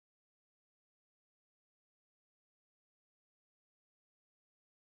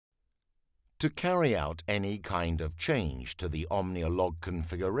To carry out any kind of change to the OMNIAlog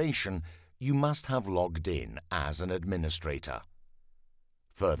configuration, you must have logged in as an administrator.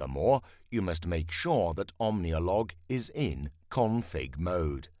 Furthermore, you must make sure that OMNIAlog is in config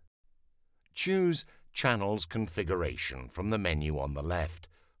mode. Choose Channels Configuration from the menu on the left,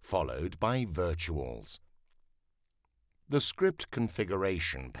 followed by Virtuals. The script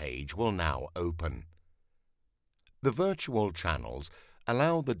configuration page will now open. The virtual channels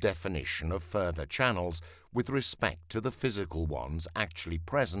allow the definition of further channels with respect to the physical ones actually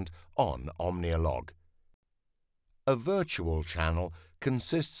present on OMNIAlog. A virtual channel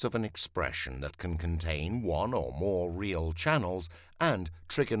consists of an expression that can contain one or more real channels and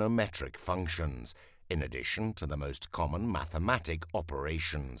trigonometric functions, in addition to the most common mathematic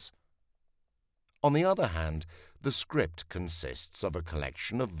operations. On the other hand, the script consists of a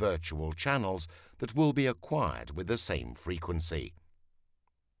collection of virtual channels that will be acquired with the same frequency.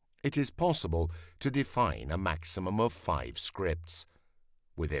 It is possible to define a maximum of 5 scripts.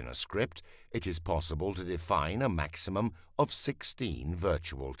 Within a script, it is possible to define a maximum of 16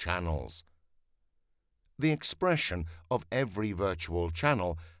 virtual channels. The expression of every virtual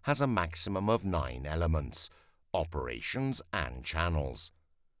channel has a maximum of 9 elements, operations and channels.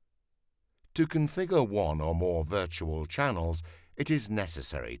 To configure one or more virtual channels, it is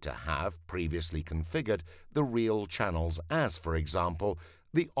necessary to have previously configured the real channels as, for example,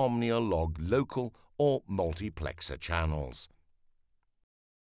 the OMNIAlog local or multiplexer channels.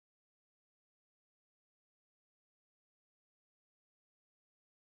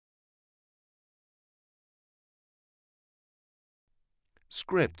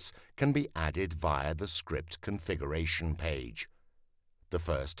 Scripts can be added via the script configuration page. The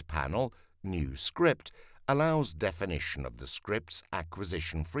first panel, New Script, allows definition of the script's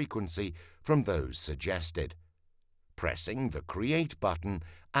acquisition frequency from those suggested. Pressing the Create button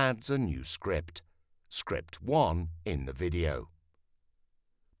adds a new script, Script 1 in the video.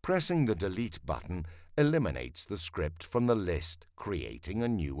 Pressing the Delete button eliminates the script from the list, creating a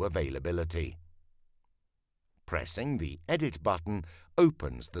new availability. Pressing the Edit button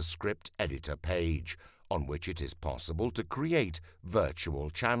opens the script editor page, on which it is possible to create virtual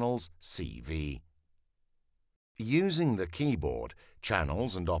channels CV. Using the keyboard,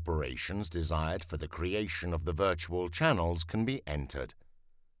 channels and operations desired for the creation of the virtual channels can be entered.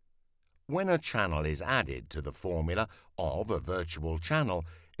 When a channel is added to the formula of a virtual channel,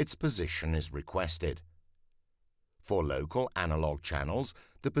 its position is requested. For local analog channels,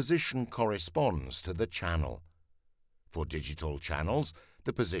 the position corresponds to the channel. For digital channels,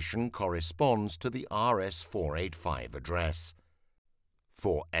 the position corresponds to the RS485 address.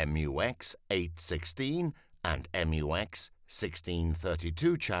 For MUX 816 and MUX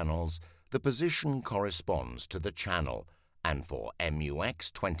 1632 channels, the position corresponds to the channel, and for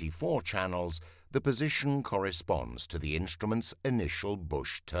MUX 24 channels, the position corresponds to the instrument's initial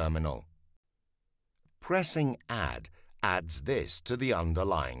Bush terminal. Pressing Add adds this to the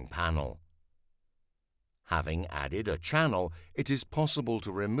underlying panel. Having added a channel, it is possible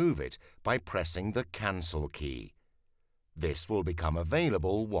to remove it by pressing the Cancel key. This will become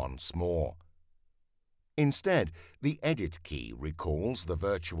available once more. Instead, the Edit key recalls the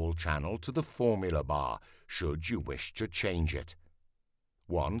virtual channel to the formula bar should you wish to change it.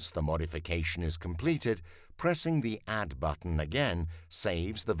 Once the modification is completed, pressing the Add button again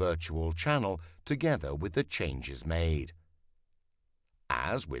saves the virtual channel together with the changes made.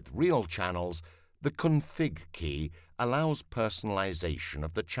 As with real channels, the Config key allows personalization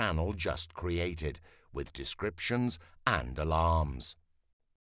of the channel just created, with descriptions and alarms.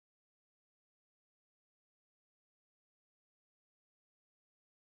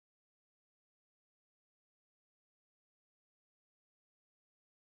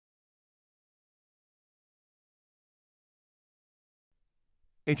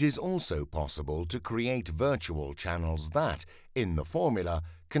 It is also possible to create virtual channels that, in the formula,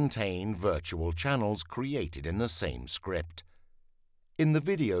 contain virtual channels created in the same script. In the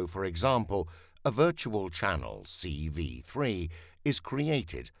video, for example, a virtual channel CV3 is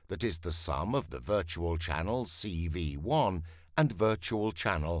created that is the sum of the virtual channel CV1 and virtual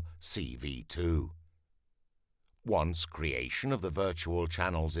channel CV2. Once creation of the virtual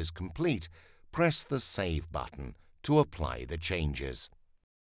channels is complete, press the Save button to apply the changes.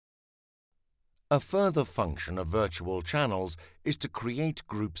 A further function of virtual channels is to create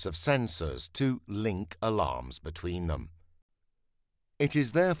groups of sensors to link alarms between them. It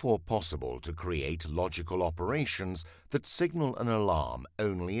is therefore possible to create logical operations that signal an alarm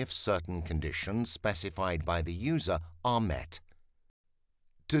only if certain conditions specified by the user are met.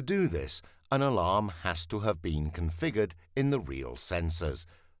 To do this, an alarm has to have been configured in the real sensors,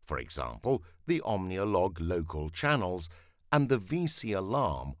 for example, the OMNIAlog local channels and the VC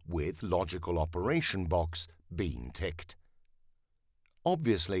alarm with logical operation box being ticked.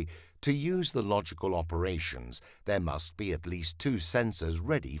 Obviously, to use the logical operations, there must be at least 2 sensors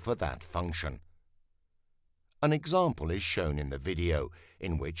ready for that function. An example is shown in the video,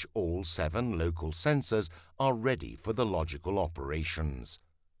 in which all 7 local sensors are ready for the logical operations.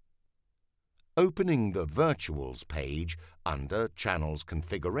 Opening the Virtuals page under Channels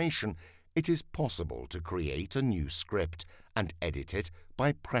Configuration, it is possible to create a new script and edit it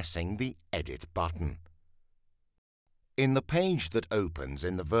by pressing the Edit button. In the page that opens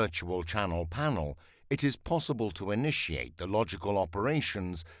in the Virtual Channel panel, it is possible to initiate the logical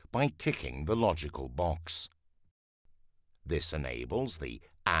operations by ticking the logical box. This enables the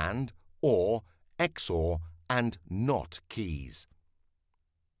AND, OR, XOR, and NOT keys.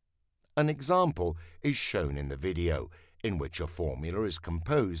 An example is shown in the video, in which a formula is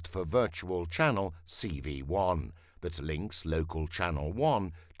composed for virtual channel CV1 that links local channel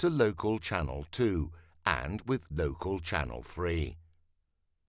 1 to local channel 2 and with local channel 3.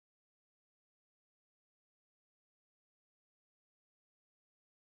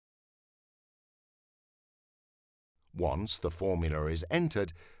 Once the formula is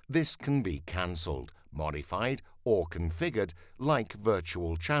entered, this can be cancelled, modified, or configured like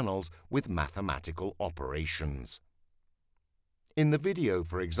virtual channels with mathematical operations. In the video,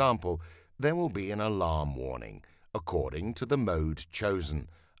 for example, there will be an alarm warning according to the mode chosen,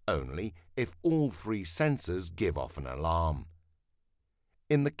 only if all 3 sensors give off an alarm.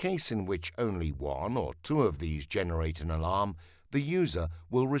 In the case in which only 1 or 2 of these generate an alarm, the user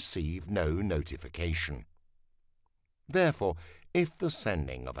will receive no notification. Therefore, if the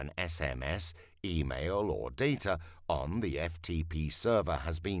sending of an SMS, email, or data on the FTP server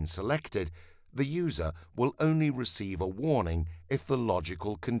has been selected, the user will only receive a warning if the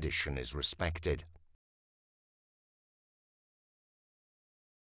logical condition is respected.